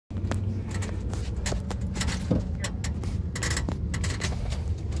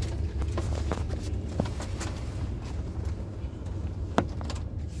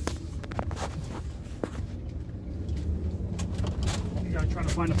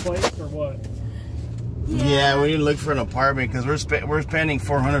find a place or what? Yeah, we need to look for an apartment because we're spending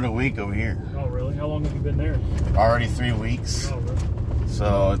 $400 a week over here. Oh, really? How long have you been there? Already 3 weeks. Oh, really?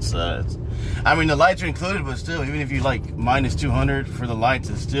 So it's I mean, the lights are included, but still, even if you like minus $200 for the lights,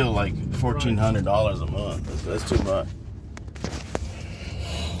 it's still like $1,400 a month. That's too much.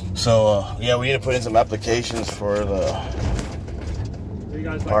 So yeah, we need to put in some applications for the. Are you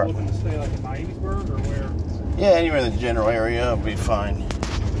guys like looking to stay like in Miamisburg or where? Yeah, anywhere in the general area will be fine. You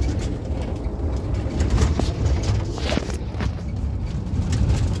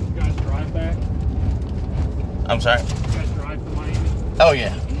guys drive back? I'm sorry? You guys drive to Miami? Oh,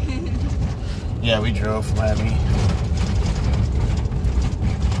 yeah. Yeah, we drove from Miami.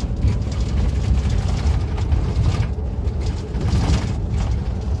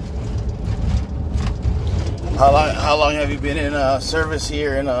 How long have you been in service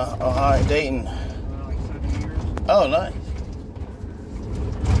here in Ohio, Dayton? Like 7 years. Oh, nice.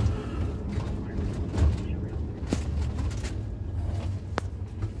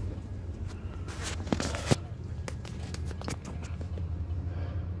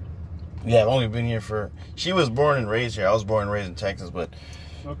 Yeah, I've only been here she was born and raised here. I was born and raised in Texas, but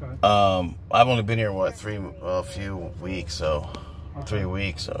Okay. I've only been here, a few weeks, so 3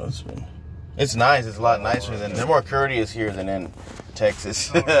 weeks, so it's nice. It's a lot nicer they're more courteous here than in Texas.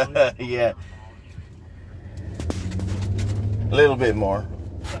 Oh, really? Yeah. A little bit more.